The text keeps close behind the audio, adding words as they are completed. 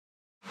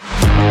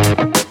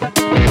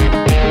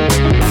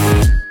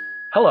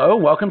Hello,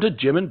 welcome to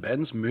Jim and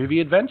Ben's Movie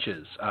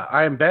Adventures.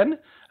 I am Ben,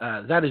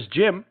 that is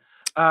Jim,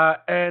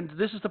 and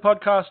this is the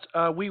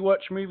podcast we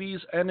watch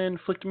movies and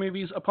inflict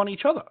movies upon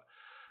each other.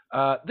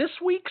 This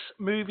week's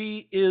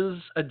movie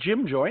is a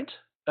Jim joint.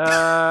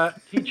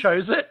 He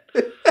chose it.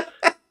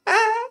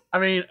 I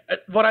mean,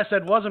 what I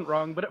said wasn't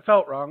wrong, but it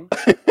felt wrong.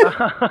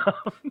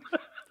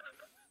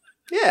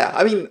 Yeah,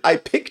 I mean, I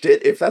picked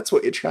it, if that's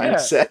what you're trying to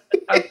say.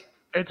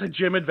 It's a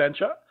Jim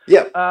adventure.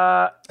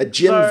 Yeah, a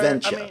Jim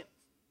venture,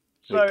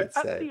 So we could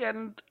at say. the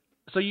end,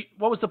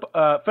 what was the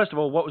first of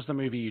all, what was the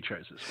movie you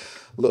chose this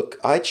week? Look,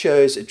 I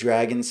chose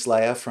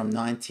Dragonslayer from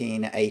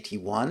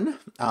 1981,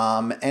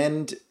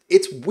 and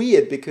it's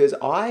weird because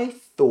I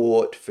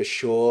thought for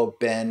sure,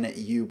 Ben,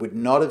 you would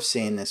not have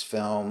seen this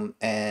film,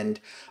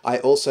 and I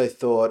also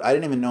thought, I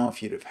didn't even know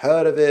if you'd have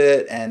heard of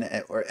it,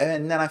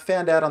 and then I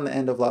found out on the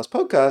end of last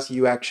podcast,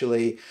 you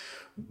actually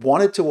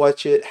wanted to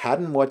watch it,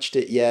 hadn't watched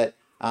it yet,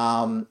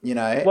 Well,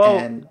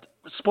 and...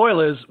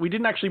 spoilers, we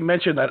didn't actually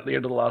mention that at the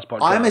end of the last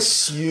podcast. I'm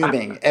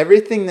assuming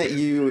everything that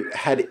you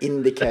had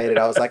indicated.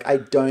 I was like, I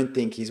don't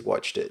think he's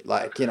watched it.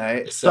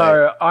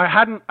 So I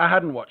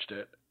hadn't watched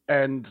it,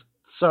 and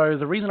so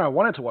the reason I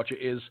wanted to watch it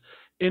is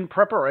in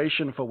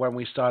preparation for when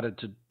we started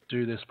to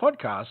do this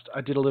podcast.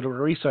 I did a little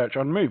research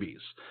on movies,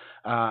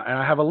 and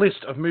I have a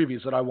list of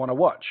movies that I want to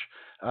watch,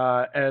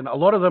 and a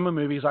lot of them are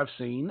movies I've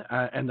seen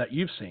and that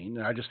you've seen,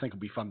 and I just think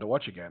it'd be fun to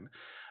watch again.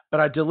 But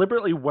I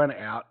deliberately went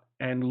out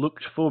and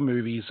looked for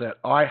movies that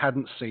I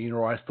hadn't seen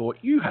or I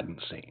thought you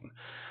hadn't seen.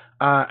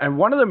 And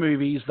one of the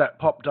movies that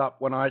popped up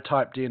when I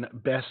typed in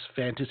best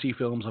fantasy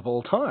films of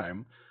all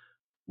time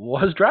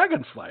was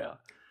Dragonslayer.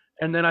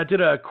 And then I did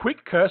a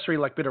quick cursory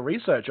bit of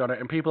research on it,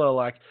 and people are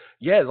like,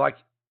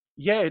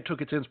 it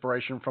took its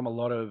inspiration from a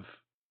lot of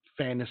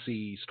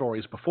fantasy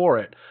stories before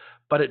it,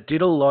 but it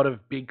did a lot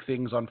of big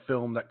things on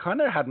film that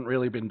kind of hadn't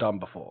really been done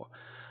before.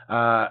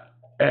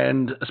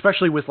 And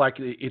especially with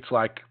its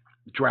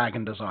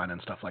dragon design and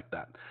stuff like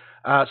that.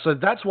 So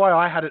that's why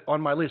I had it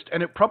on my list,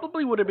 and it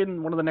probably would have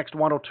been one of the next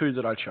one or two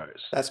that I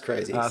chose. That's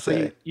crazy.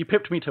 So you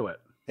pipped me to it.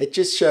 It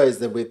just shows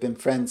that we've been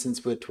friends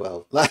since we're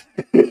 12.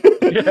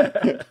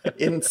 Yeah.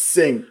 In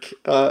sync.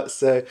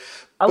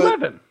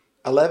 11.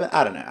 11?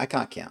 I don't know. I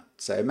can't count.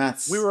 So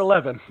maths. We were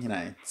 11.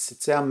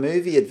 It's our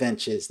movie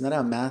adventures, not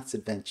our maths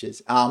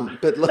adventures.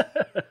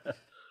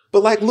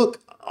 Look,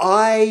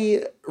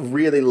 I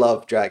really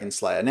love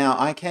Dragonslayer. Now,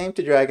 I came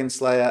to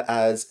Dragonslayer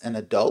as an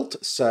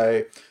adult,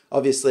 so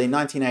obviously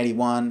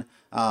 1981,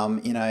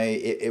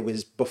 it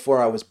was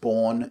before I was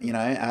born,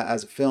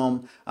 as a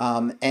film,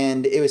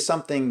 and it was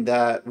something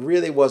that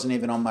really wasn't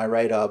even on my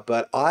radar,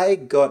 but I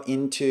got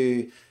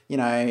into,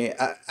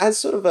 as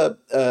sort of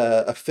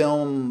a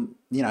film,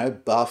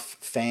 buff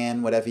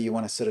fan, whatever you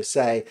want to sort of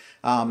say,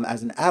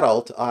 as an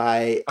adult,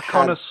 a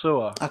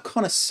connoisseur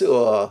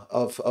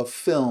of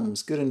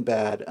films, good and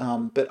bad.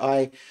 But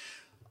I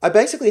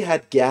basically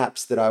had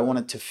gaps that I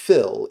wanted to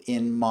fill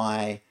in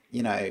my,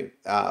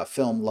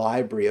 film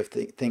library of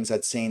things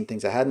I'd seen,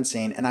 things I hadn't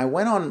seen. And I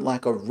went on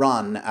a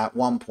run at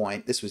one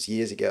point, this was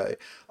years ago,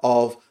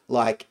 of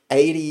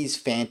 80s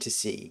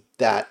fantasy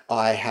that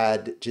I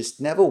had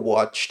just never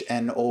watched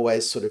and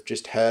always sort of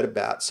just heard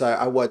about. So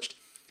I watched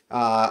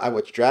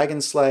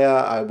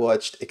Dragonslayer, I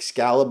watched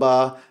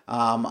Excalibur,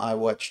 I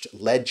watched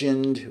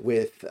Legend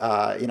with,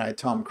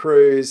 Tom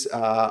Cruise,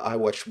 I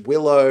watched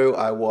Willow,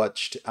 I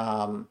watched...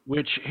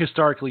 which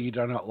historically you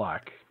do not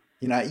like.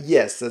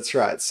 Yes, that's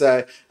right.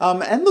 So,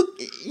 and look,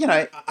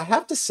 I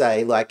have to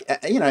say,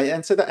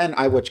 and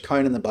I watched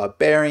Conan the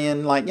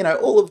Barbarian,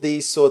 all of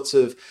these sorts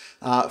of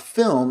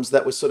films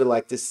that were sort of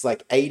this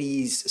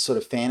 80s sort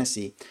of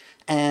fantasy.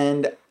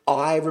 And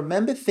I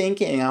remember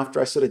thinking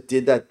after I sort of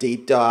did that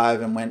deep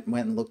dive and went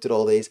and looked at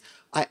all these,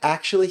 I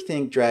actually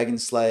think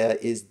Dragonslayer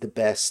is the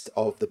best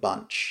of the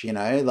bunch,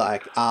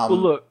 Well,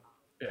 look,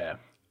 yeah.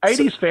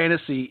 80s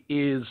fantasy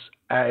is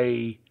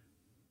a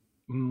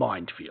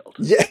minefield.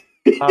 Yeah.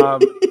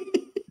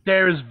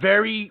 There is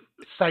very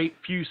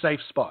few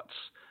safe spots.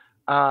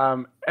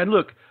 And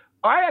look,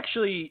 I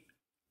actually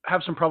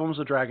have some problems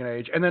with Dragon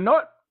Age, and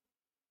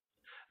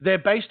they're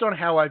based on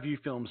how I view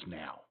films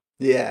now.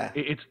 Yeah.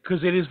 It's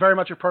because it is very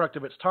much a product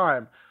of its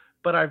time,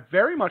 but I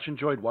very much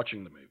enjoyed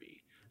watching the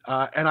movie.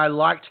 And I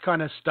liked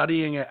kind of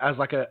studying it as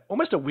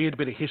almost a weird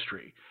bit of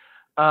history.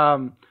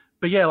 But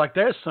yeah,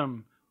 there's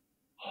some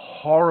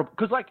horrible,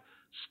 because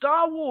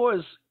Star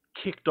Wars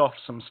kicked off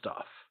some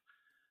stuff.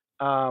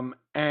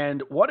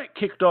 And what it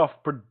kicked off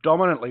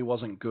predominantly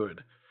wasn't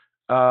good.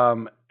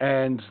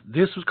 And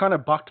this was kind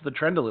of bucked the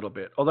trend a little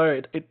bit,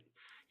 although it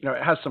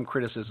has some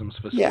criticisms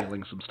for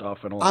stealing some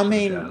stuff and all that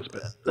jazz.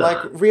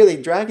 But, really,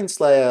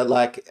 Dragonslayer,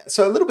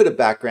 so a little bit of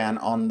background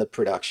on the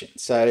production.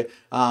 So,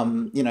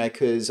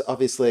 because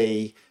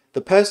obviously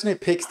the person who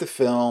picks the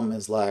film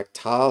is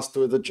tasked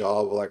with the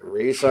job of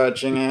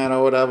researching it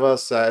or whatever.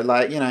 So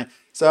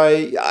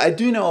So I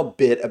do know a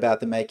bit about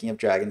the making of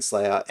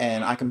Dragonslayer,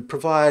 and I can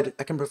provide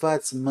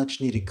some much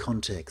needed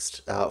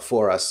context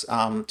for us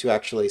to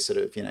actually sort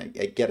of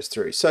get us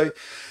through. So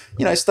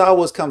Star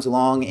Wars comes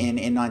along in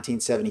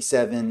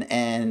 1977,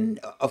 and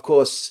of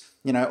course,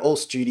 all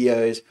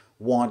studios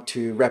want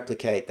to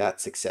replicate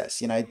that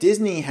success.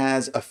 Disney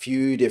has a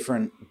few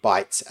different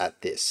bites at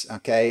this.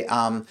 Okay,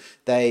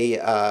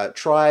 they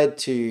tried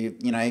to,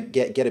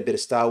 get a bit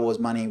of Star Wars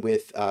money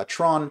with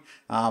Tron.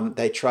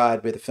 They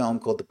tried with a film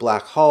called The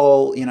Black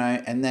Hole.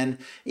 And then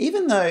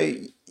even though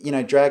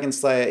Dragon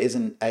Slayer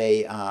isn't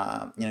a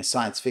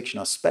science fiction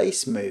or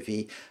space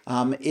movie.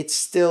 It's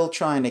still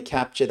trying to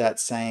capture that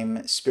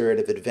same spirit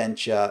of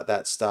adventure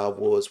that Star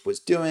Wars was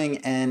doing,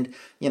 and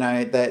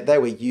they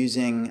were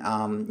using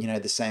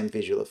the same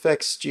visual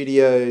effects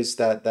studios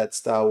that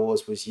Star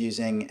Wars was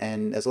using,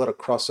 and there's a lot of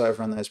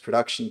crossover on those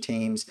production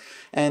teams.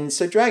 And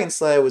so Dragon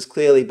Slayer was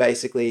clearly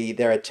basically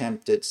their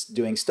attempt at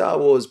doing Star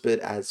Wars, but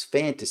as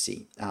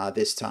fantasy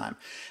this time.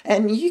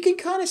 And you can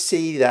kind of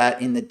see that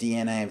in the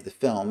DNA of the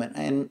film,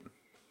 and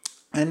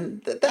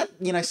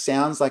that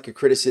sounds like a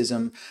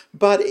criticism,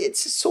 but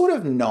it's sort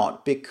of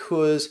not,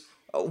 because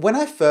when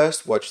I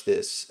first watched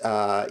this,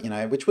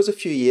 which was a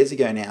few years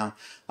ago now,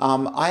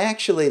 I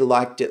actually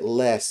liked it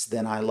less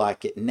than I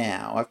like it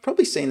now. I've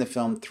probably seen the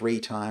film 3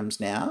 times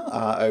now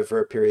over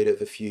a period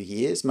of a few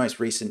years, most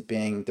recent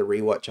being the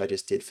rewatch I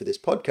just did for this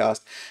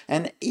podcast.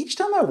 And each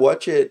time I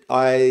watch it,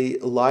 I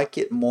like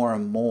it more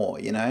and more.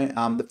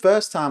 The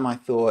first time I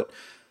thought,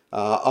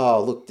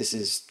 oh, look, this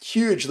is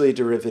hugely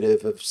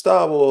derivative of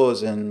Star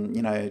Wars and,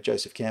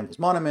 Joseph Campbell's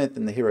Monomyth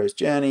and the hero's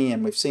journey,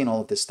 and we've seen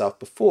all of this stuff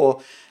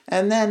before.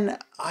 And then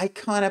I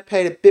kind of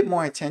paid a bit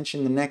more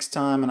attention the next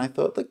time, and I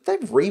thought, look, they've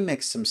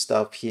remixed some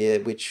stuff here,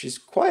 which is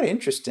quite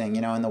interesting,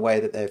 in the way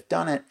that they've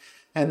done it.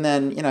 And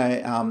then,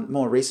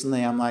 more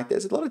recently, I'm like,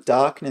 there's a lot of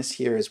darkness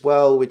here as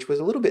well, which was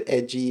a little bit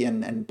edgy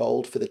and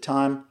bold for the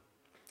time.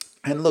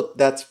 And look,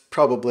 that's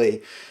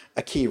probably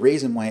a key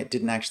reason why it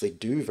didn't actually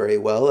do very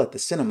well at the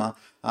cinema,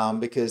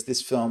 because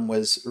this film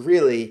was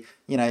really,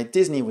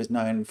 Disney was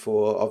known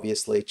for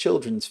obviously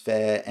children's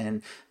fare,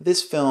 and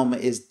this film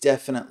is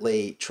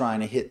definitely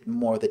trying to hit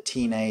more of the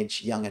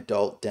teenage, young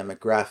adult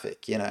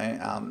demographic,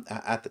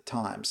 at the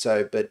time.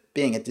 So, but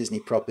being a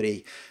Disney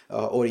property,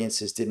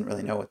 audiences didn't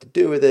really know what to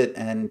do with it,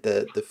 and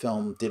the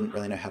film didn't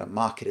really know how to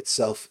market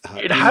itself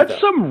It had either.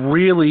 some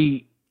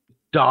really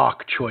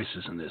dark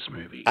choices in this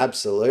movie.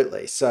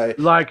 Absolutely. So,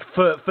 Like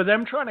for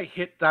them trying to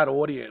hit that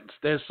audience,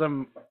 there's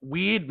some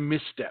weird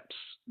missteps,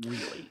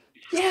 really.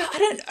 yeah,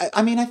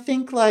 I mean, I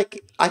think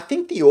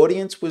the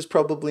audience was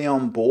probably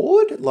on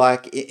board,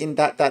 like in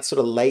that sort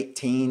of late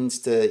teens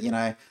to,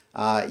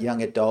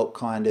 young adult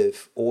kind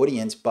of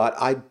audience, but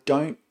I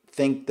don't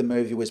think the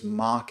movie was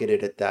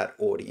marketed at that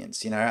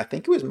audience. I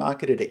think it was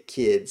marketed at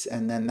kids,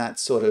 and then that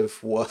sort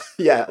of was,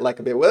 yeah, like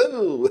a bit,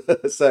 whoa.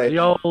 So, The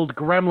old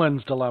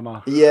Gremlins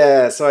dilemma.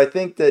 yeah, so I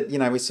think that,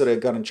 we sort of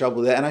got in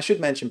trouble there. And I should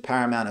mention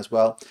Paramount as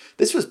well.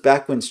 This was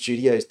back when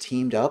studios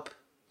teamed up,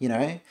 you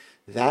know,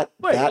 that,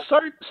 Wait, that,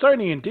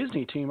 Sony and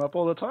Disney team up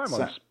all the time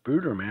so, on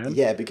Spooder, man.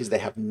 yeah, because they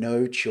have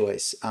no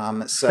choice.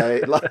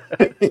 So, like,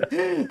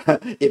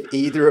 if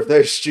either of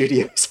those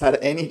studios had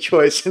any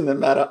choice in the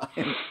matter,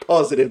 I'm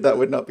positive that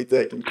would not be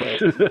taking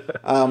place.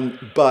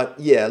 But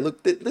yeah,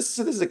 look, this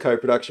is a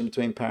co-production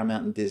between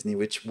Paramount and Disney,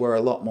 which were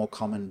a lot more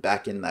common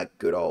back in the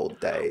good old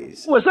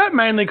days. Was that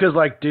mainly because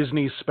like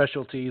Disney's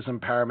specialties and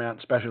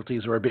Paramount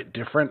specialties were a bit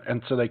different,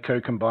 and so they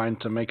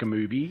co-combined to make a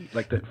movie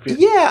like that fit?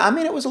 Yeah, I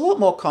mean, it was a lot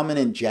more common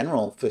in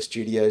general for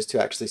studios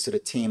to actually sort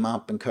of team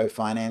up and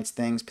co-finance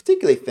things,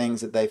 particularly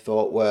things that they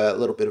thought were a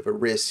little bit of a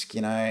risk,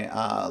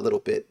 a little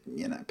bit,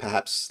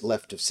 perhaps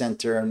left of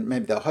center, and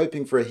maybe they were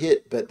hoping for a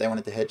hit, but they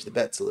wanted to hedge the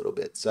bets a little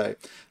bit. So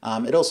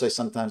it also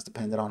sometimes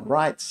depended on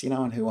rights,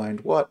 and who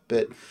owned what.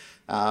 But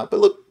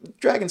look,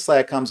 Dragon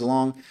Slayer comes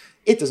along.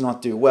 It does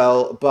not do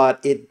well, but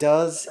it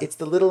does. It's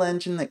the little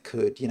engine that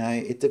could.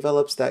 It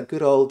develops that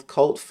good old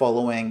cult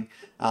following.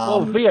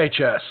 Well,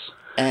 VHS.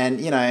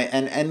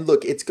 And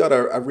look, it's got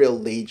a real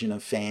legion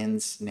of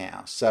fans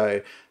now.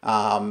 So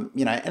and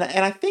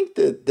I think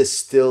the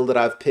still that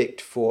I've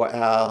picked for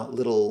our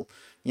little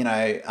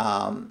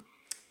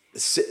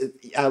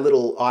our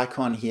little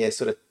icon here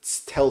sort of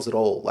tells it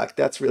all. Like,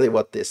 that's really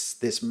what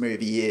this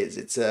movie is.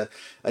 It's a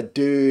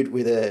dude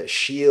with a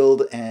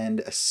shield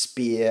and a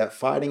spear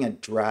fighting a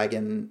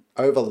dragon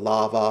over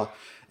lava,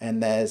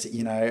 and there's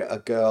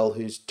a girl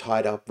who's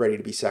tied up ready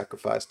to be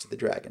sacrificed to the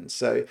dragon.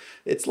 So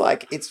it's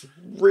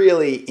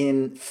really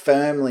in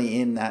firmly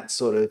in that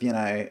sort of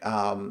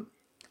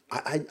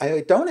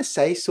I don't want to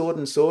say sword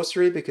and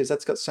sorcery because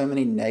that's got so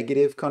many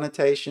negative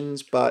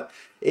connotations, but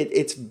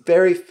it's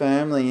very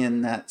firmly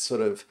in that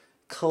sort of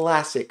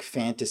classic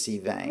fantasy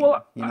vein,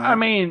 Well, I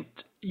mean,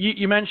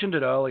 you mentioned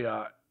it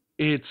earlier.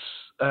 It's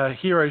a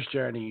hero's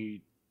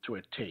journey to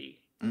a T,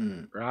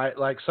 right?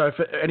 Like, so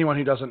for anyone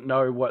who doesn't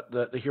know what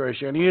the hero's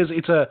journey is,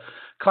 it's a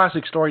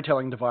classic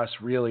storytelling device,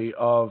 really,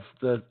 of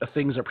the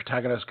things that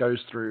protagonist goes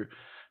through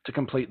to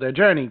complete their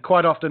journey.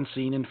 Quite often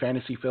seen in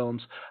fantasy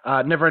films.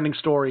 Neverending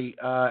Story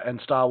and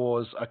Star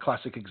Wars are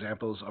classic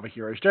examples of a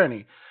hero's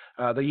journey.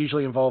 They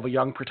usually involve a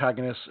young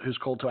protagonist who's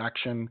called to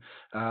action.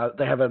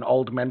 They have an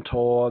old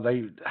mentor.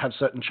 They have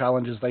certain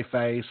challenges they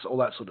face, all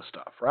that sort of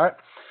stuff, right?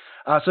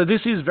 So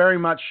this is very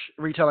much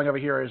retelling of a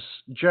hero's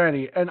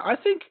journey. And I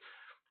think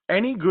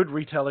any good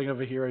retelling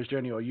of a hero's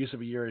journey or use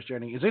of a hero's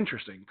journey is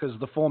interesting because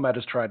the format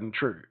is tried and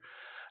true.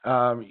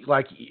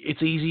 Like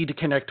it's easy to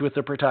connect with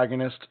the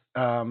protagonist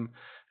and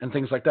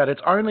things like that.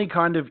 It's only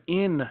kind of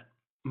in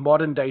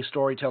modern day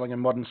storytelling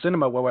and modern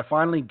cinema where we're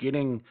finally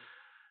getting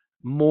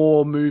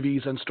more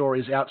movies and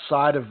stories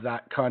outside of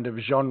that kind of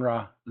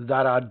genre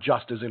that are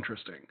just as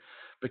interesting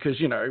because,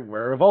 you know,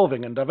 we're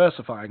evolving and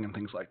diversifying and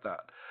things like that.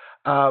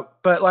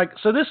 But like,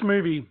 so this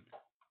movie,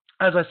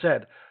 as I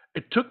said,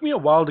 it took me a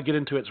while to get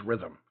into its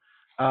rhythm.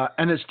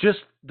 And it's just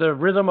the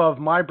rhythm of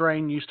my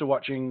brain used to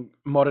watching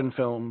modern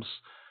films,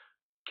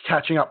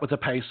 catching up with the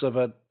pace of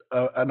a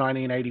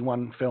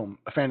 1981 film,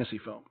 a fantasy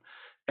film.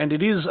 And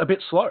it is a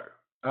bit slow.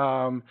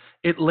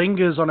 It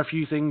lingers on a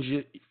few things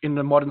in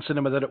the modern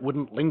cinema that it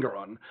wouldn't linger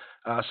on,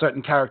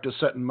 certain characters,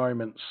 certain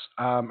moments.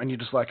 And you're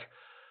just like,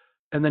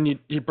 and then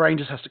your brain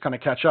just has to kind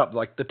of catch up.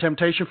 Like the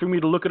temptation for me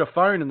to look at a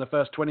phone in the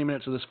first 20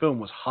 minutes of this film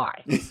was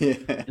high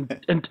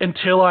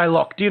until I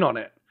locked in on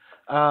it.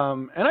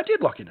 And I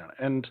did lock in on it.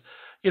 And,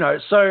 you know,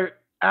 so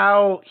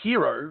our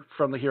hero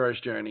from the hero's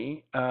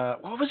journey,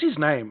 what was his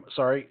name?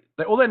 Sorry.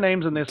 All their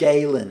names in this.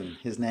 Galen.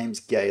 His name's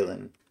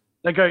Galen.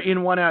 They go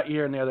in one out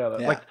ear and the other.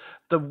 Yeah. Like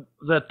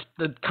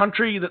the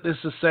country that this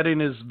is set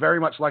in is very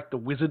much like the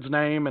wizard's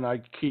name, and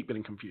I keep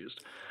getting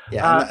confused.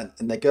 Yeah,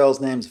 and the girl's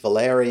name's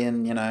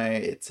Valerian. You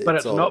know, but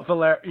it's all... not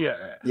Valerian.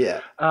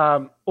 Yeah.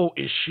 Or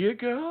is she a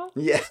girl?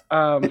 Yeah.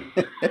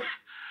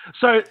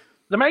 So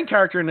the main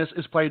character in this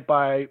is played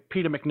by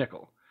Peter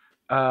MacNicol,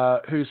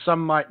 who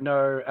some might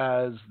know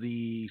as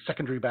the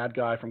secondary bad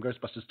guy from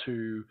Ghostbusters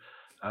 2.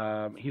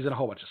 He's in a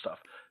whole bunch of stuff.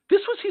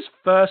 This was his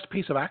first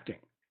piece of acting.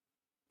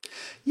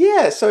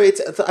 Yeah, so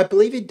I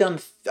believe he'd done.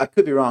 I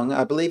could be wrong.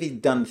 I believe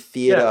he'd done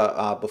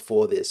theater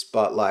before this,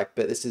 but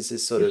this is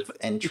his sort of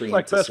entry it's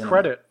like into first cinema.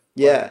 credit.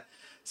 Yeah,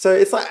 so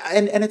it's like,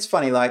 and it's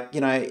funny, like,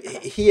 you know,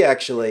 he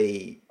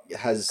actually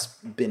has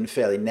been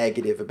fairly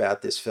negative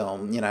about this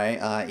film, you know,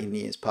 in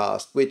years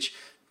past, which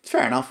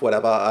fair enough,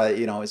 whatever.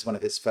 You know, it was one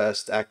of his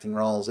first acting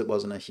roles. It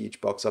wasn't a huge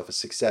box office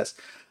success.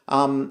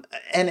 And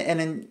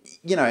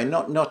you know,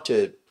 not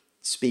to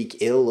speak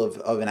ill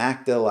of an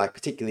actor, like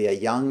particularly a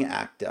young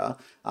actor,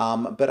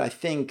 but I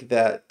think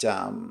that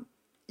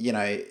you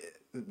know,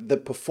 the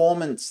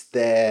performance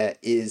there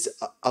is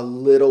a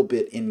little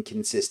bit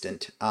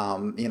inconsistent.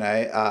 You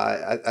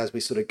know, as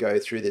we sort of go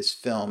through this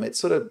film, it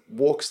sort of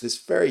walks this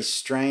very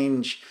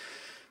strange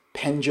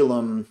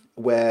pendulum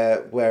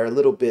where we're a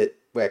little bit,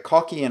 we're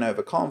cocky and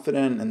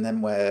overconfident, and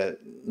then we're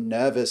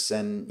nervous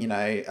and, you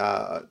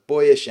know,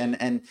 boyish,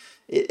 and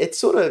it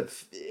sort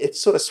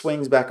of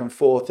swings back and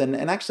forth. And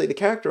actually, the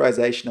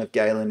characterization of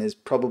Galen is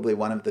probably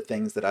one of the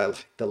things that I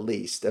like the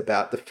least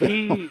about the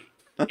film.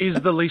 He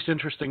is the least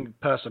interesting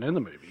person in the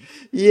movie.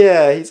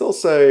 Yeah, he's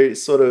also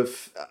sort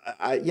of,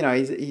 you know,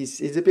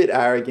 he's a bit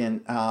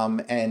arrogant,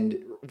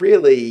 and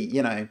really,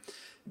 you know.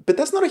 But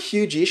that's not a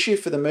huge issue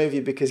for the movie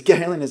because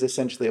Galen is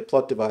essentially a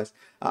plot device.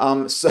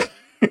 So.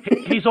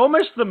 He's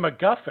almost the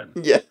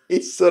MacGuffin. Yeah,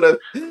 he's sort of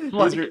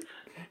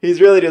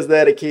he's really just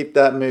there to keep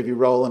that movie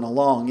rolling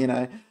along, you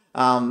know.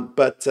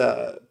 But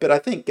I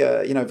think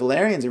you know,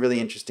 Valerian's a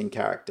really interesting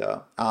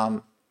character,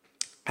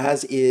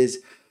 as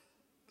is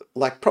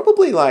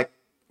probably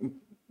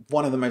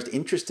one of the most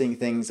interesting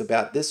things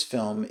about this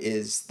film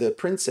is the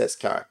princess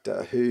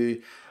character who.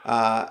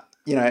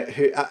 You know,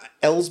 who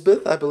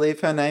Elsbeth, I believe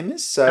her name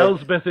is. So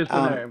Elsbeth is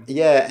the name.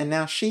 Yeah, and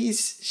now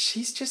she's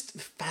just a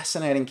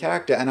fascinating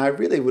character, and I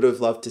really would have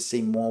loved to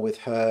see more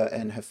with her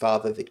and her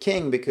father, the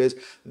king, because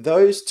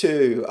those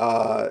two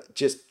are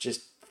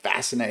just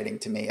fascinating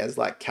to me as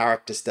like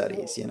character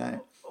studies. You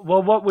know.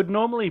 Well, what would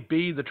normally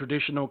be the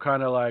traditional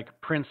kind of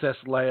like Princess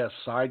Leia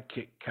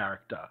sidekick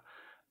character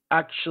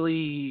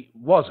actually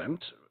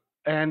wasn't,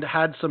 and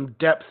had some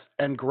depth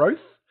and growth.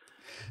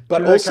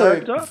 But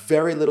also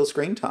very little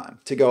screen time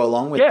to go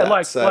along with that.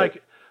 Yeah,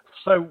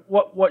 so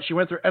what she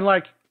went through, and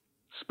like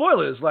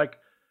spoilers, like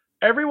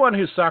everyone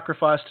who's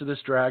sacrificed to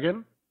this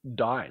dragon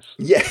dies.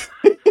 Yeah.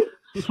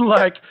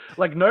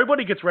 like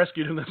nobody gets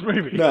rescued in this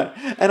movie. No,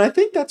 and I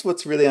think that's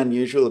what's really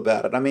unusual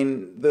about it. I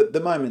mean,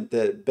 the moment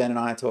that Ben and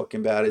I are talking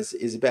about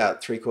is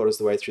about 3/4 of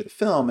the way through the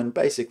film, and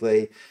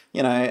basically,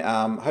 you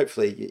know,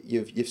 hopefully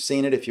you've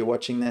seen it if you're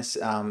watching this,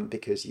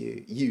 because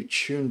you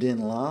tuned in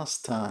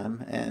last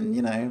time and,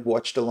 you know,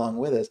 watched along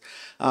with us.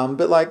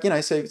 But like, you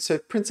know, so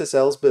Princess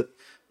Elsbeth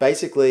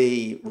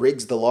basically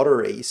rigs the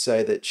lottery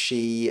so that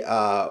she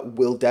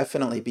will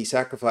definitely be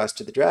sacrificed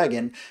to the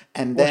dragon,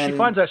 and then she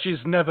finds out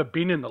she's never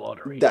been in the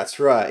lottery. That's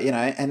right, you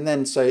know, and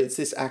then so it's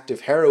this act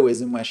of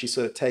heroism where she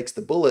sort of takes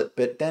the bullet,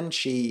 but then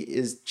she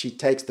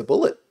takes the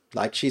bullet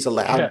Like she's Yeah.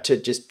 allowed to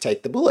just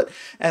take the bullet.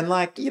 And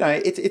like,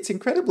 it's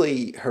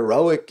incredibly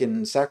heroic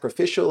and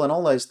sacrificial and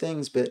all those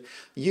things, but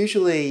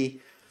usually,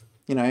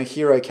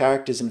 hero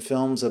characters in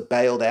films are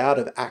bailed out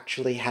of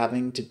actually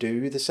having to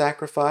do the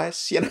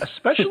sacrifice.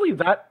 Especially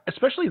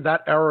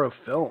that era of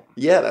film.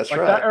 Yeah, that's Like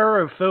that right.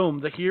 era of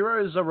film, the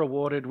heroes are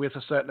rewarded with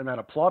a certain amount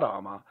of plot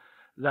armor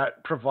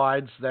that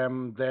provides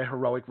them their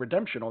heroic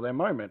redemption or their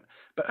moment.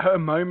 But her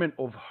moment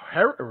of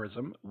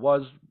heroism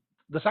was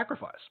the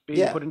sacrifice, being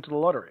Yeah. put into the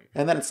lottery.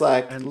 And then it's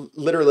like And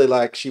literally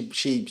like she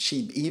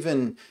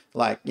even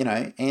like,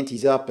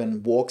 antes up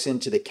and walks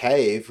into the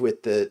cave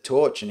with the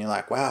torch and you're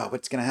like, wow,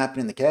 what's gonna happen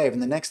in the cave?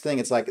 And the next thing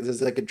it's like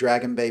there's like a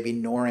dragon baby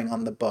gnawing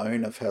on the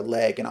bone of her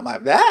leg and I'm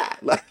like, that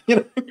like,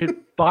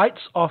 it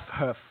bites off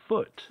her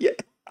foot. yeah.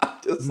 I'm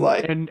just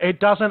like And it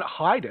doesn't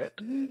hide it.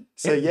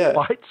 so It yeah.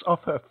 bites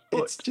off her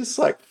It's foot. just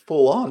like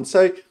full on.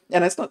 So,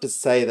 and it's not to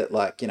say that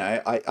like,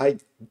 I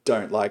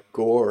don't like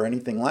gore or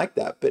anything like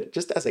that, but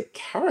just as a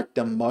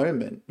character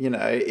moment,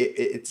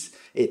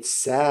 it's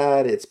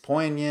sad, it's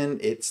poignant,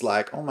 it's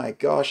like, oh my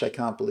gosh, I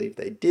can't believe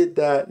they did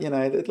that.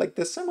 Like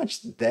there's so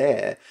much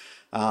there.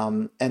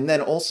 And then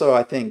also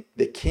I think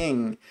the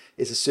king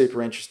is a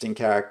super interesting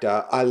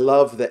character. I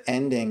love the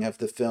ending of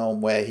the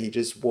film where he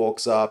just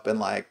walks up and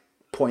like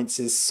points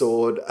his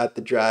sword at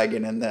the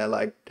dragon and they're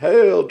like,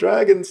 "Hail,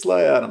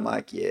 Dragonslayer!" And I'm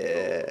like,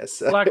 "Yeah."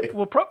 So Like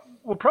we'll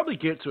probably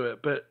get to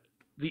it, but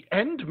the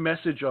end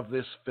message of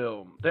this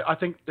film, I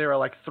think there are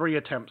like 3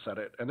 attempts at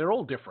it, and they're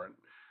all different.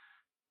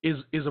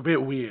 Is a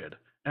bit weird,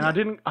 and I yeah,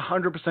 didn't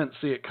 100%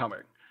 see it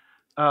coming,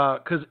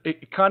 because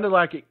it kind of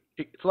like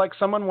it's like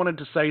someone wanted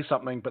to say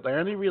something, but they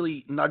only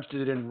really nudged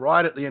it in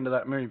right at the end of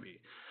that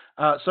movie.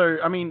 So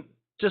I mean,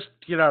 just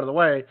to get out of the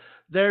way,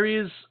 there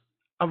is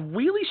a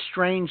really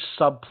strange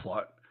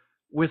subplot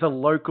with a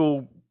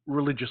local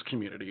religious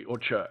community or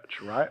church,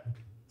 right?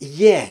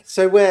 yeah.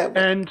 So where?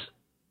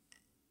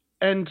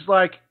 And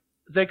like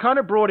they kind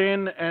of brought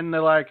in, and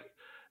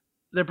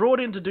they're brought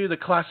in to do the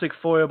classic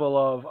foible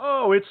of,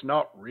 oh, it's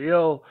not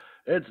real,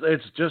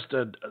 it's just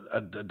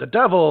the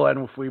devil,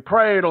 and if we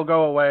pray it'll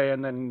go away,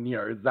 and then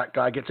that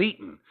guy gets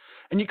eaten,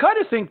 and you kind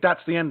of think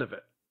that's the end of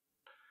it.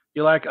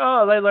 You're like,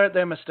 oh, they learned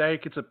their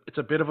mistake. It's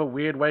a bit of a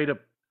weird way to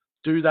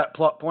do that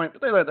plot point,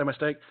 but they learned their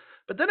mistake.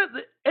 But then at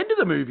the end of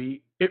the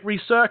movie, it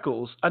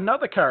recircles.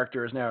 Another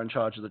character is now in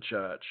charge of the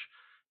church,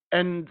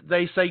 and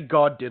they say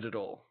God did it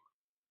all.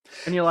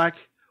 And you're like,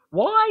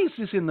 why is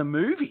this in the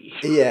movie?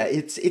 Yeah,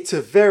 it's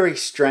a very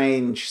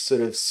strange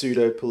sort of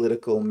pseudo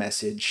political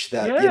message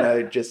that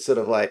Yeah. just sort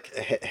of like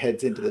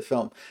heads into the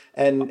film.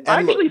 And I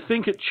and look, actually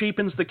think it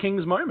cheapens the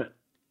king's moment.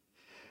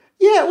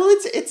 yeah, well,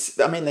 it's.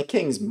 I mean, the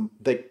King's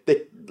the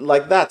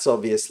like that's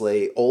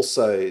obviously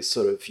also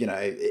sort of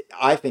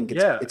I think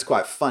Yeah. it's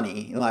quite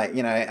funny, like Oh,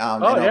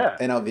 yeah.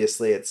 and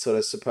obviously it's sort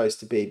of supposed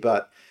to be,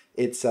 but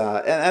it's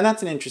and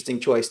that's an interesting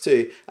choice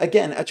too.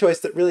 Again, a choice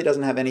that really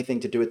doesn't have anything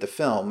to do with the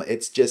film.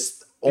 It's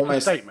just It's a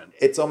almost statement.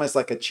 it's almost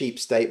like a cheap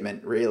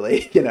statement,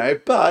 really,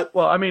 But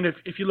Well, I mean,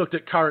 if you looked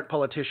at current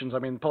politicians, I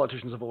mean,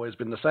 politicians have always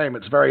been the same.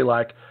 It's very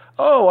like,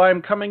 oh,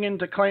 I'm coming in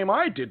to claim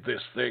I did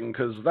this thing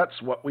because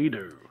that's what we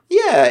do.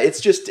 yeah, it's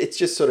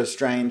just sort of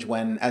strange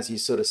when, as you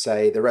sort of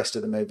say, the rest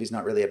of the movie's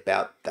not really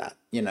about that,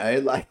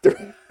 like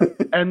the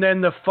And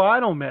then the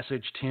final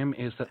message, Tim,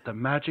 is that the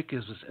magic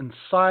is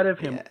inside of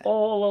him yeah,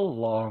 all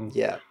along.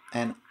 yeah,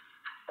 and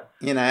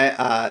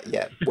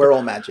yeah, we're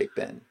all magic,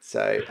 Ben.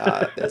 So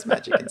there's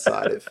magic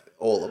inside of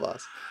all of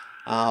us.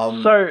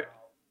 Um, So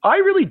I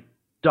really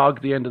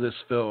dug the end of this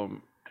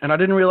film, and I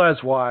didn't realize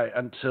why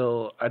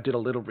until I did a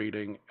little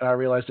reading, and I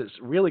realized it's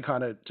really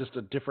kind of just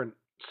a different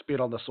spin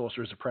on the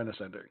Sorcerer's Apprentice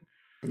ending.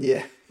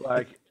 yeah,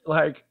 Like,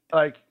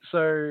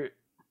 so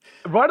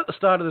right at the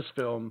start of this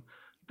film,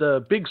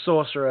 the big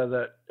sorcerer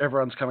that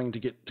everyone's coming to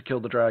get to kill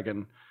the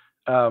dragon,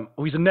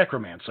 he's a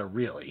necromancer,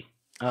 really.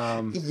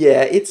 Um,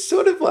 yeah. It's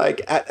sort of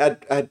like at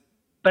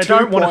they two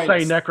don't want to say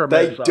points they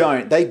necromancer.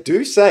 don't. They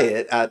do say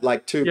it at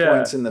like 2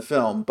 points Yeah. in the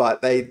film,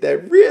 but they're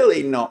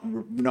really not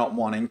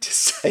wanting to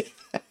say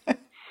that.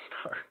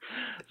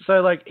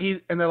 So like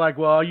they're like,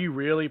 well, are you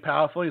really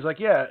powerful? He's like,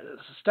 yeah,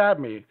 stab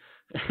me,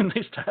 and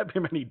they stab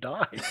him, and he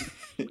dies.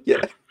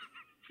 Yeah,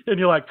 And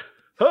you're like,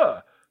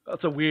 huh,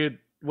 that's a weird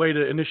way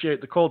to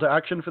initiate the call to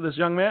action for this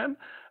young man.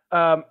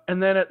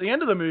 And then at the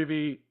end of the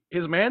movie,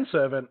 his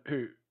manservant,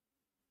 who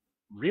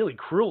really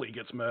cruelly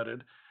gets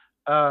murdered,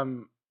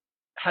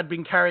 had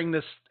been carrying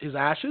his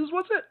ashes.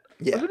 Was it?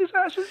 Was yeah, it his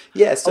ashes?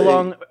 yeah. So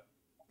Along.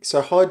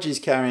 Hodge is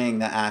carrying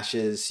the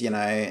ashes,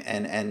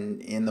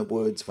 and in the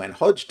woods when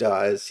Hodge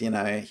dies,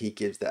 he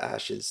gives the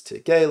ashes to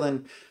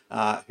Galen,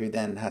 who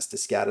then has to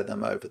scatter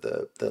them over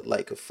the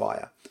lake of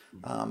fire,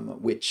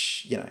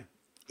 which,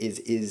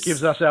 is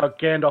Gives us our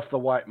Gandalf the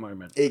White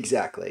moment.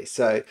 exactly.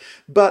 So,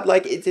 but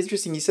like it's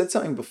interesting. You said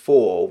something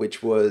before,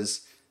 which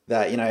was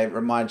that it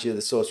reminds you of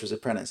the Sorcerer's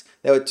Apprentice.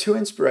 There were two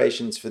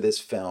inspirations for this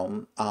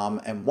film,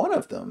 and one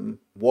of them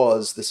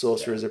was the Yeah.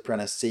 Sorcerer's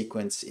Apprentice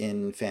sequence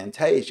in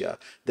Fantasia.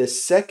 The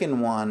second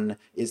one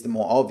is the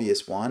more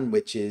obvious one,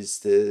 which is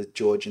the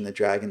George and the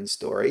Dragon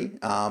story.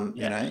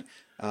 Yes.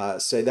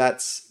 So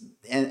that's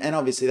and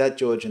obviously that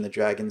George and the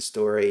Dragon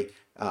story,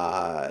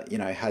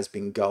 has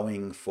been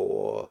going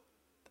for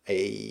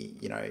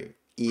Hundreds and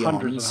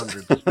eons.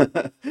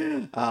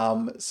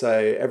 hundreds. So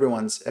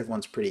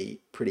everyone's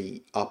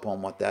pretty up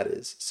on what that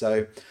is.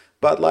 So,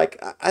 but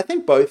like I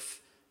think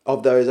both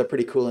of those are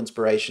pretty cool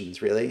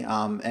inspirations, really.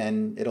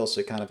 And it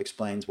also kind of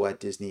explains why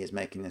Disney is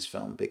making this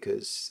film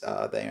because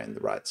they own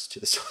the rights to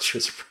the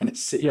Sorcerer's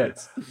Apprentice Yeah.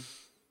 sequence.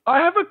 I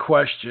have a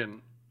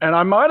question, and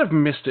I might have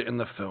missed it in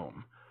the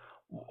film.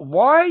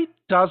 Why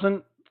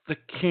doesn't the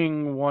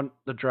king want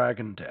the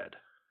dragon dead?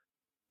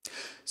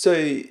 So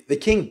the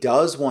king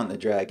does want the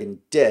dragon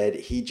dead.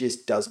 He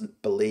just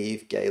doesn't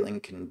believe Galen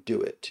can do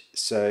it.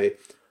 So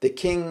the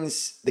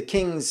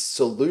king's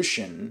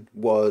solution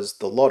was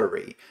the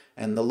lottery,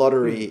 and the Hmm.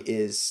 lottery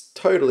is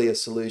totally a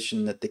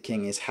solution that the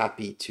king is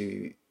happy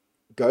to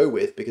go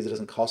with because it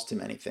doesn't cost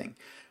him anything.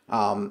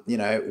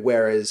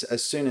 Whereas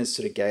as soon as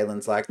sort of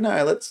Galen's like,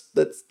 no, let's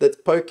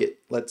poke it.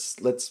 Let's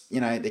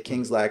the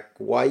king's like,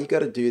 why you got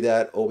to do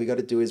that? All we got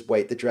to do is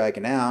wait the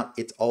dragon out.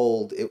 It's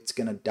old. It's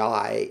gonna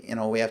die. And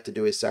all we have to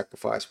do is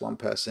sacrifice one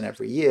person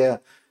every year.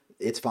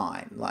 It's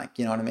fine. Like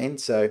you know what I mean?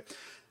 So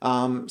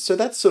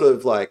that's sort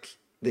of like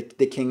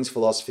the king's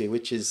philosophy,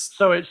 which is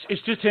So it's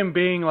just him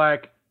being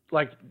like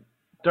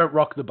don't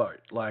rock the boat.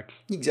 Like,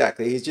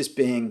 exactly he's just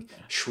being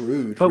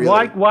shrewd, but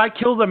why really. why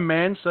kill the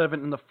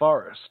manservant in the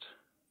forest?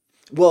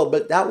 Well,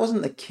 but that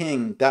wasn't the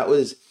king. That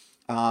was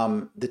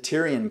the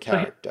Tyrion So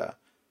character.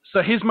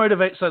 his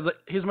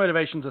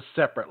motivations are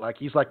separate. Like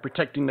he's like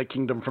protecting the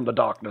kingdom from the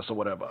darkness or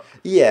whatever.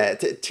 Yeah,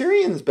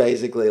 Tyrion's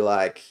basically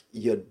like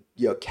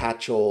your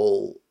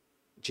catch-all,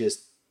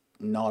 just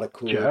not a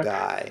cool Jerk.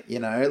 guy,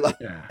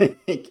 Yeah.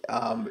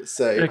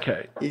 so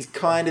Okay. he's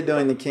kind of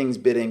doing the king's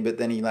bidding, but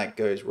then he like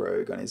goes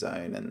rogue on his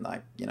own and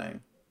like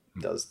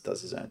does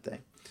his own thing.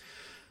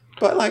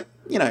 But like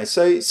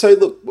so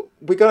look,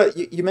 we got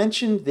you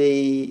mentioned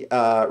the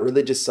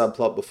religious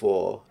subplot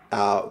before,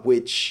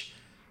 which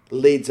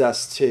leads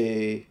us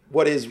to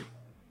what is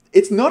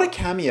it's not a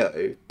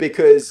cameo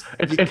because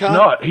It's you it's can't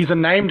not. He's a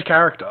named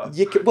character.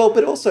 well,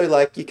 but also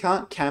like you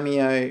can't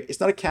cameo. It's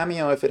not a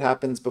cameo if it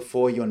happens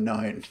before you're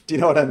known. Do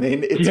you know what I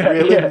mean? It's Yeah,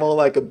 really yeah. more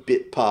like a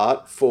bit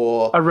part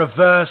for. A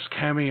reverse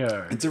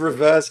cameo. It's a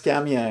reverse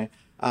cameo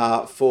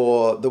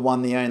for the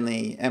one, the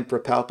only Emperor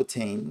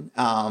Palpatine.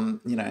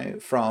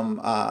 From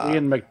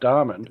Ian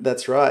McDiarmid.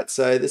 that's right.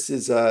 So this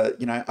is a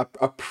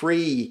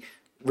pre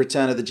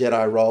Return of the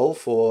Jedi role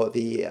for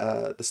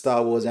the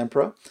Star Wars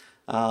Emperor.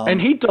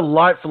 And he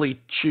delightfully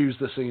chews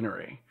the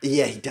scenery.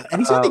 Yeah, he does, and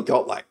he's only Uh,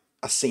 got like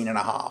a scene and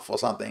a half or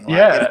something.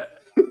 yeah,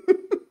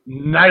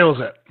 nails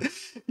it.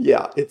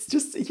 Yeah, it's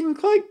just you can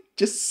like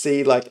just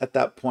see like at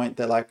that point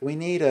they're like, we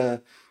need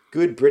a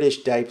good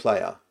British day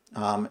player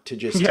to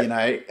just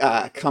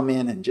Yeah. come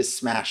in and just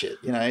smash it.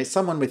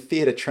 Someone with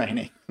theatre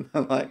training,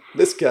 like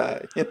this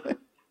guy.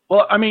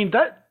 Well, I mean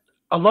that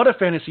a lot of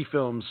fantasy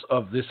films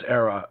of this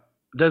era,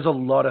 there's a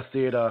lot of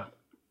theater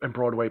and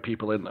Broadway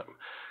people in them.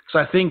 So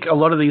I think a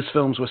lot of these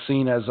films were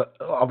seen as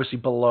obviously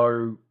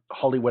below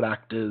Hollywood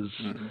actors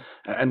Mhm.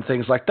 and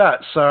things like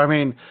that. So I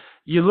mean,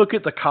 you look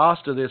at the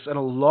cast of this, and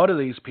a lot of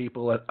these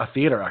people are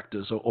theater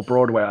actors or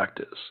Broadway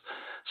actors.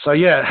 So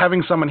yeah,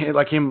 having someone here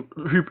like him,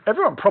 who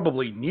everyone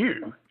probably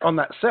knew on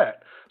that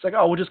set, it's like,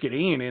 oh, we'll just get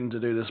Ian in to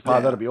do this part.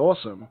 Yeah, That'd be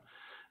awesome,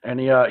 and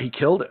he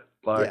killed it.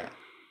 Like yeah.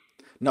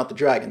 Not the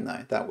dragon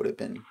though. That would have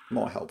been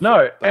more helpful.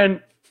 no, But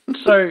and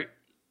so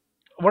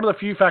one of the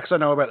few facts I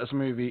know about this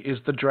movie is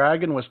the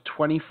dragon was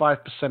 25%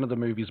 of the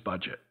movie's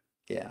budget.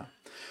 yeah,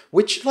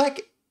 which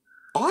like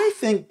I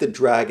think the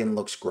dragon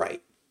looks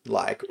great.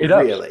 Like It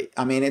does. really,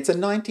 I mean, it's a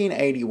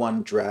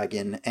 1981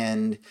 dragon,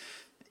 and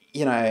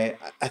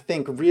I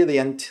think really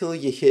until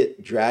you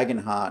hit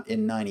Dragonheart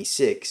in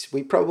 '96,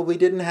 we probably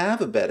didn't have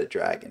a better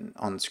dragon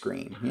on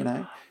screen.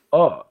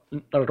 Oh,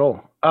 not at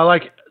all.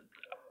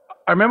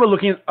 I remember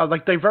looking at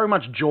like they very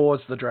much Jaws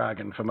the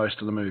dragon for most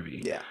of the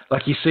movie. Yeah.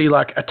 Like you see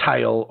like a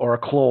tail or a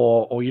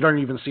claw, or you don't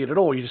even see it at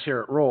all. You just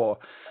hear it roar,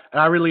 and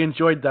I really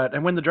enjoyed that.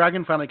 And when the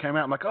dragon finally came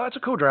out, I'm like, oh, it's a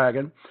cool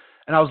dragon.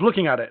 And I was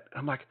looking at it, and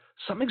I'm like,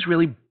 something's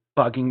really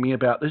bugging me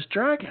about this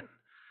dragon.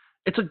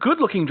 It's a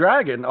good-looking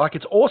dragon, like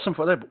it's awesome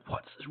for that. But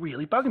what's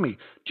really bugging me?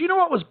 Do you know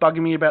what was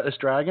bugging me about this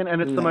dragon?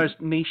 And it's the No. most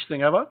niche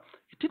thing ever.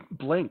 It didn't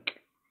blink.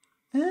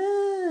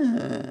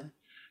 Ah.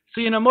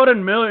 See, in a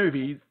modern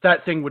movie,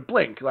 that thing would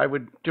blink. They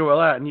would do all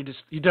that, and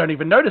you don't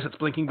even notice it's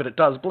blinking, but it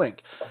does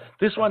blink.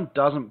 This one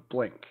doesn't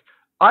blink.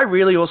 I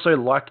really also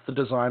liked the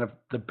design of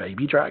the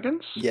baby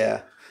dragons.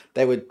 Yeah.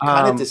 They were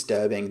kind of Um,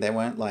 disturbing. They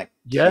weren't like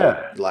cute.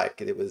 yeah.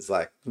 Like it was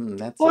like,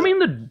 that's Well, I a mean,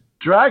 the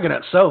dragon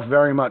itself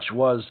very much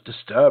was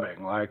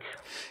disturbing. Like,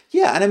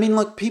 yeah. And I mean,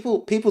 look,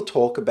 people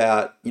talk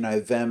about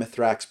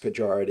Vermithrax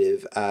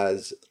pejorative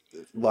as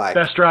like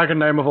best dragon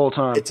name of all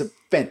time. it's a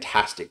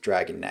fantastic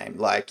dragon name,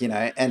 like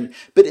and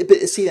but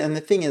see, and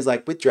the thing is,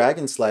 like with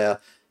Dragonslayer,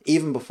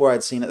 even before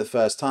I'd seen it the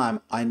first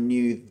time, I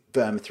knew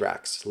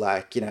Vermithrax.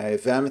 Like,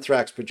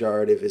 Vermithrax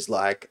pejorative is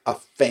like a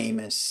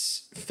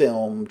famous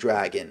film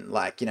dragon.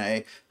 Like,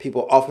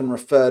 people often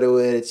refer to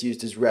it. It's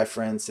used as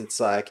reference. It's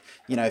like,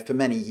 for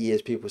many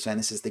years, people were saying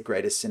this is the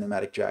greatest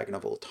cinematic dragon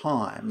of all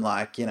time.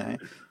 Like,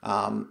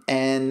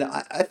 and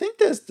I think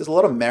there's a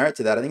lot of merit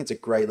to that. I think it's a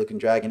great looking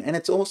dragon. And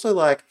it's also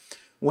like,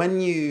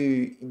 when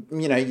you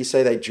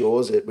say they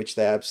jaws it, which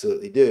they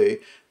absolutely do,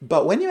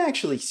 but when you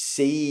actually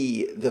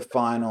see the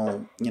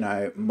final,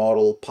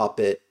 model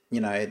puppet,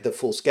 the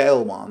full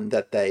scale one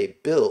that they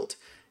built,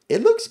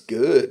 it looks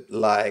good.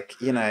 Like,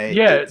 Yeah,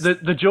 it's, the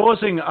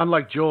Jawsing,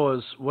 unlike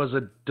Jaws, was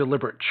a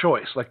deliberate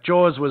choice. Like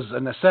Jaws was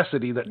a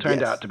necessity that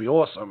turned out yes. to be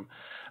awesome,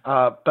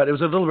 but it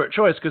was a deliberate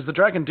choice because the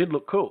dragon did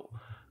look cool,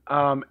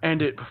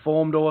 and it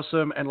performed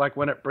awesome. And like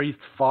when it breathed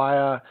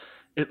fire,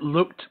 it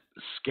looked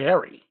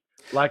scary.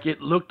 Like it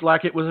looked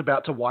like it was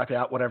about to wipe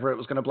out whatever it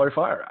was going to blow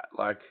fire at.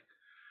 Like,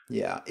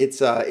 Yeah, it's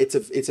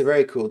a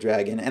very cool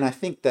dragon, and I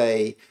think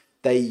they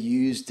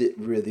used it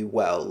really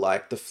well.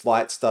 Like the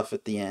flight stuff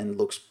at the end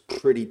looks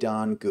pretty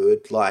darn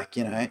good. Like,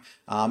 and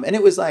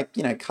it was like,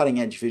 cutting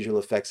edge visual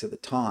effects at the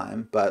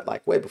time, but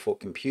like way before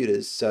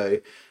computers. So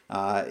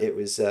it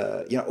was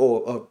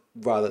or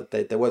rather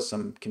there was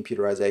some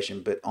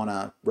computerization, but on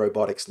a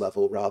robotics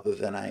level rather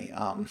than a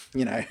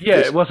yeah,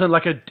 it wasn't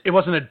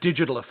a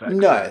digital effects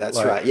No, thing. that's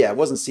Like, right. Yeah, it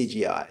wasn't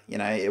CGI.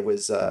 It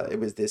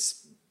was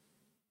this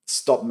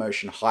stop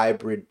motion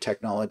hybrid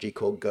technology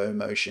called Go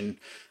Motion,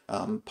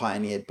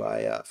 pioneered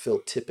by Phil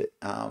Tippett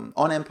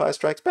on Empire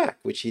Strikes Back,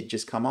 which he'd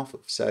just come off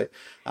of. So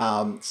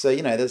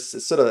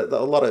there's sort of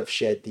a lot of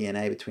shared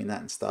DNA between that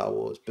and Star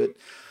Wars. But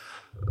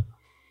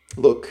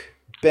look,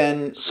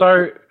 Ben,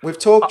 so we've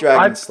talked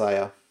Dragon I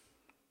Slayer.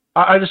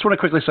 I just want to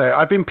quickly say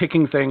I've been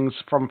picking things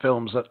from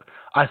films that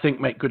I think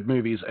make good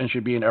movies and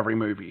should be in every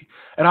movie,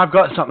 and I've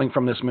got something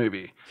from this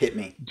movie. Hit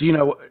me. Do you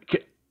know?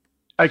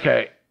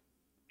 Okay,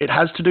 it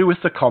has to do with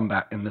the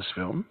combat in this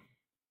film.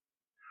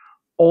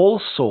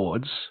 All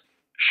swords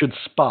should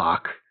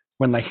spark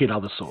when they hit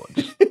other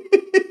swords,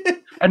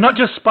 and not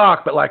just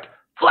spark, but like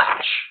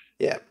flash.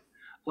 Yeah,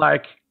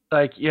 Like,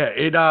 yeah.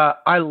 It.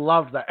 I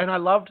love that, and I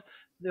loved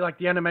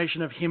the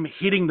animation of him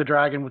hitting the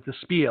dragon with the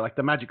spear, like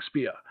the magic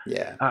spear,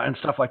 yeah. and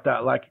stuff like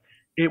that. Like,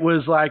 it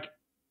was like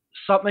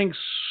something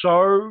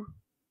so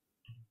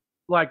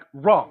like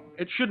wrong.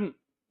 It shouldn't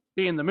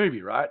be in the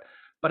movie, right?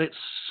 But it's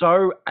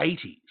so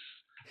 80s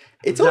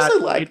It's that also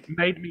it like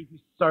made me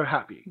so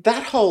happy.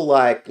 that whole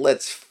like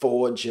let's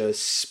forge a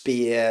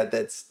spear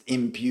that's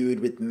imbued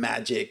with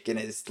magic and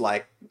is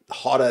like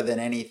hotter than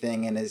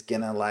anything and is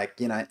gonna like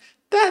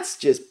that's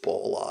just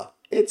baller.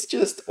 It's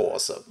just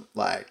awesome.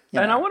 Like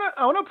And I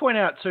want to point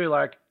out too,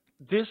 like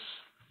this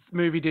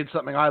movie did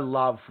something I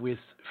love with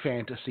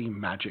fantasy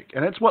magic,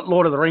 and it's what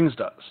Lord of the Rings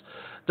does.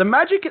 The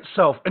magic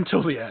itself,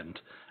 until the end,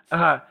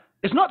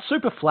 is not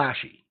super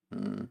flashy.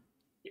 mm,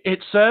 It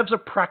serves a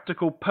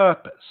practical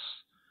purpose.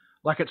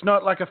 Like it's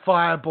not like a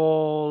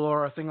fireball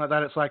or a thing like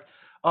that. It's like,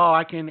 oh,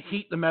 I can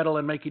heat the metal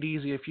and make it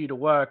easier for you to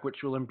work, which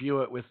will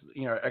imbue it with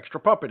extra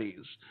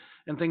properties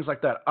and things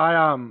like that.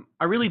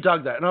 I really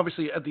dug that, and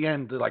obviously at the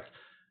end,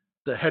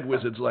 the head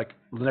wizard's like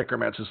the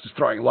necromancer's just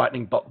throwing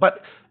lightning bolt.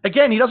 But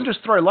again, he doesn't just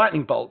throw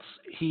lightning bolts.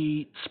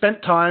 He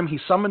spent time. He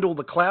summoned all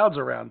the clouds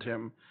around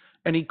him,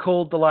 and he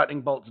called the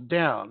lightning bolts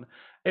down.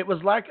 It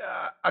was like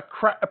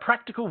a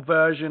practical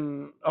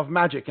version of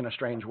magic in a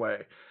strange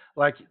way.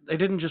 Like they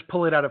didn't just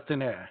pull it out of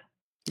thin air.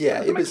 yeah,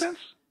 Does that it make was sense?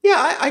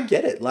 yeah, I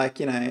get it. Like,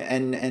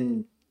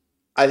 and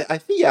I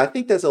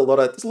think there's a lot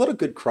of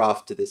good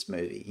craft to this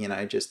movie,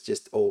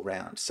 just all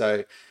round.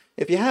 So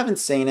if you haven't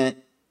seen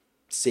it,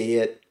 see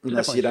it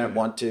unless you Definitely don't see it.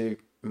 want to,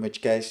 in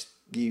which case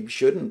you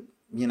shouldn't.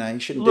 You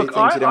shouldn't do Look,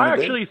 things you don't want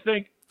to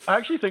do. I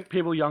actually think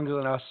people younger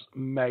than us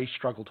may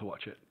struggle to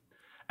watch it,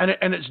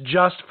 and it's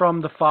just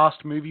from the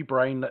fast movie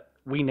brain that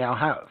we now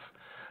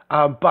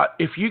have. But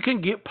if you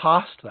can get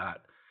past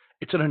that,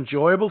 it's an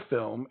enjoyable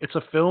film. It's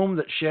a film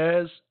that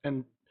shares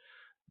and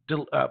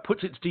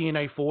puts its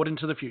DNA forward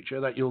into the future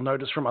that you'll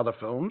notice from other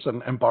films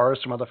and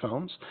borrows from other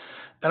films,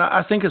 and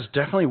I think it's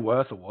definitely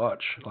worth a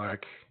watch.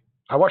 Like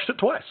I watched it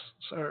twice,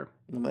 so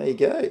Well, there you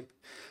go.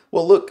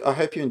 Well, look, I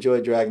hope you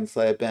enjoyed Dragon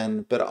Slayer,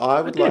 Ben. But I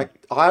I would did. like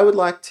I would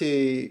like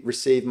to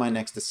receive my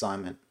next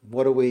assignment.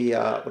 What are we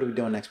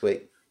doing next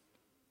week?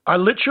 I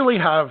literally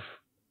have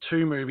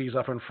two movies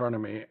up in front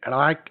of me, and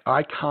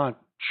I can't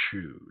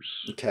choose.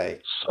 Okay,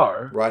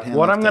 So right hand,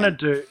 what I'm left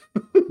gonna hand.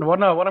 do,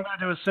 what I'm gonna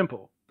do is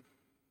simple.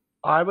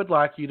 I would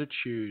like you to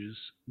choose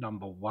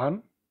number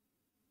one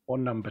or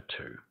number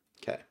two.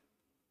 Okay,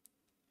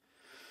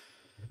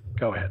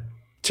 Go ahead.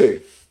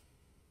 two.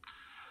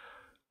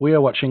 We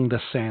are watching The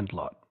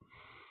Sandlot.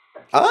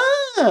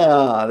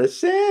 Ah, The I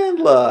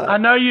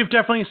Sandlot. know you've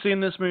definitely seen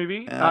this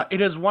movie. Yeah.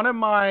 It is one of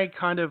my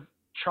kind of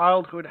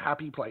childhood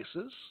happy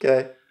places.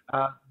 Okay.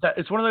 That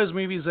it's one of those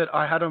movies that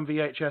I had on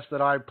VHS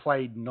that I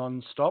played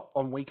non-stop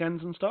on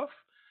weekends and stuff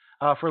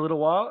for a little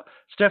while.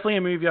 It's definitely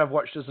a movie I've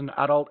watched as an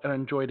adult and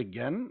enjoyed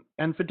again,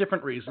 and for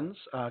different reasons,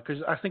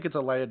 because I think it's a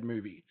layered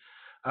movie.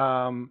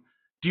 Um,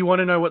 Do you want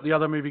to know what the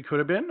other movie could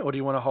have been, or do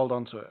you want to hold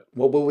on to it?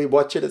 Well, will we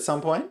watch it at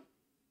some point?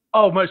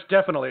 Oh, most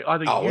definitely.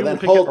 Either Oh, well you then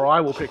will pick it or I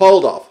will pick it.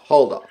 hold off.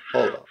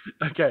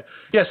 Okay.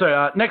 Yeah,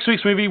 so next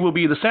week's movie will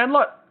be The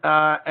Sandlot,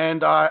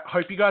 and I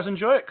hope you guys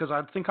enjoy it, because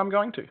I think I'm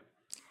going to.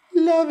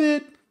 Love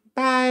it.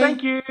 Bye.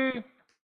 Thank you.